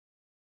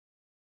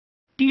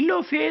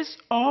telophase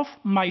of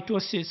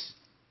mitosis.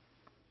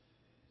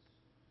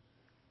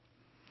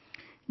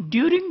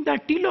 During the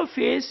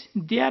telophase,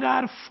 there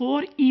are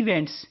 4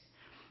 events.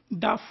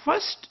 The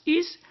first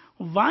is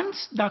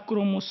once the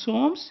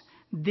chromosomes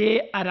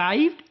they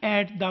arrived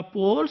at the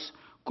poles,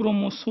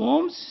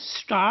 chromosomes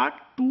start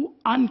to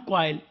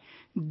uncoil.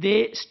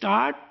 They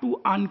start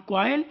to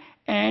uncoil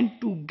and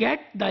to get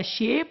the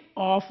shape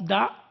of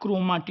the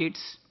chromatids.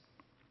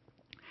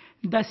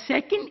 The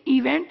second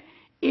event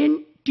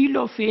in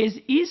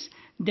telophase is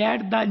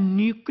that the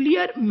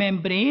nuclear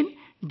membrane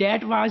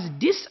that was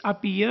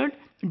disappeared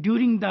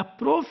during the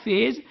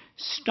prophase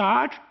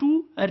start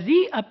to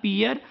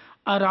reappear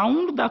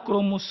around the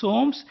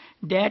chromosomes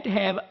that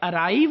have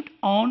arrived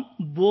on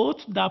both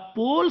the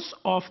poles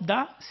of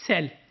the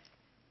cell.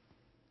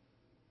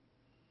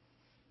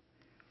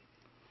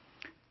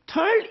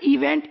 Third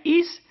event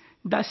is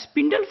the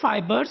spindle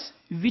fibers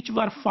which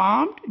were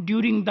formed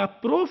during the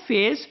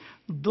prophase.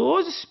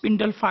 Those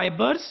spindle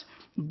fibers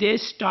they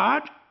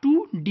start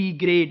to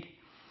degrade.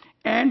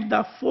 And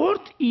the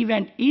fourth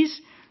event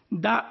is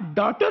the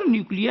daughter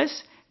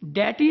nucleus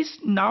that is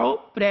now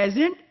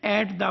present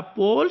at the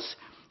poles,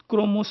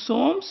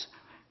 chromosomes.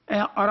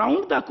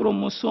 Around the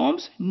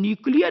chromosomes,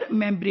 nuclear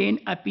membrane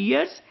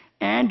appears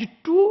and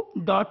 2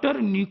 daughter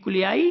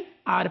nuclei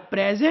are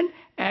present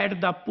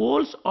at the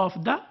poles of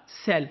the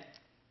cell.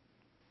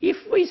 If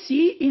we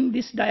see in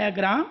this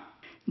diagram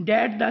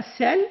that the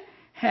cell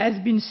has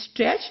been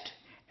stretched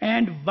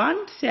and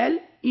one cell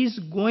is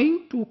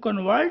going to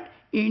convert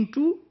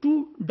into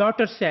 2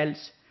 daughter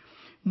cells.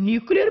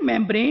 Nuclear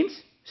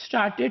membranes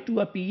started to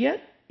appear.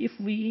 If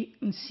we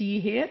see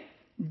here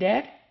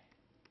that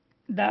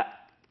the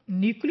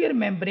nuclear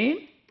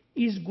membrane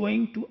is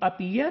going to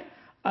appear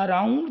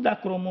around the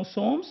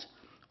chromosomes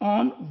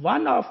on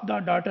one of the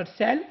daughter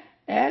cell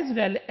as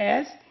well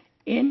as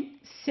in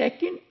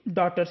second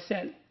daughter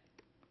cell.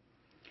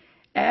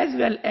 As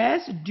well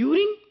as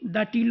during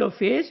the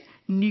telophase,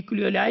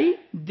 nuclei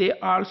they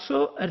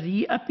also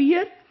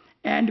reappear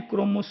and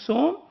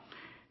chromosome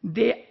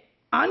they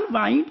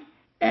unwind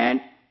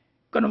and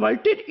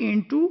converted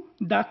into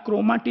the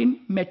chromatin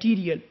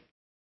material.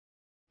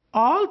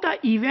 All the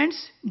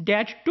events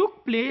that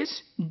took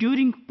place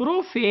during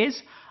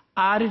prophase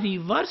are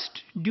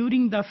reversed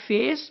during the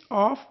phase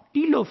of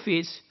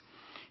telophase.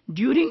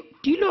 During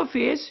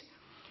telophase,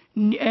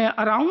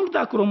 around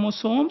the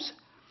chromosomes,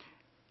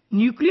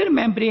 nuclear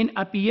membrane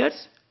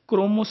appears,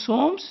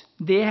 chromosomes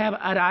they have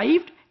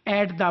arrived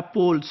at the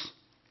poles.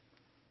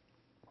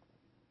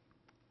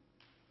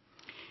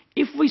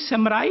 If we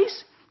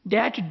summarize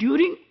that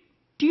during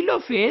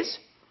telophase,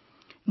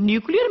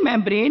 nuclear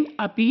membrane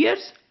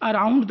appears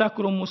around the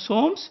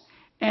chromosomes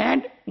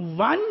and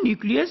one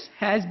nucleus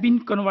has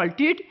been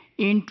converted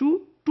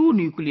into 2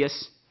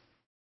 nucleus.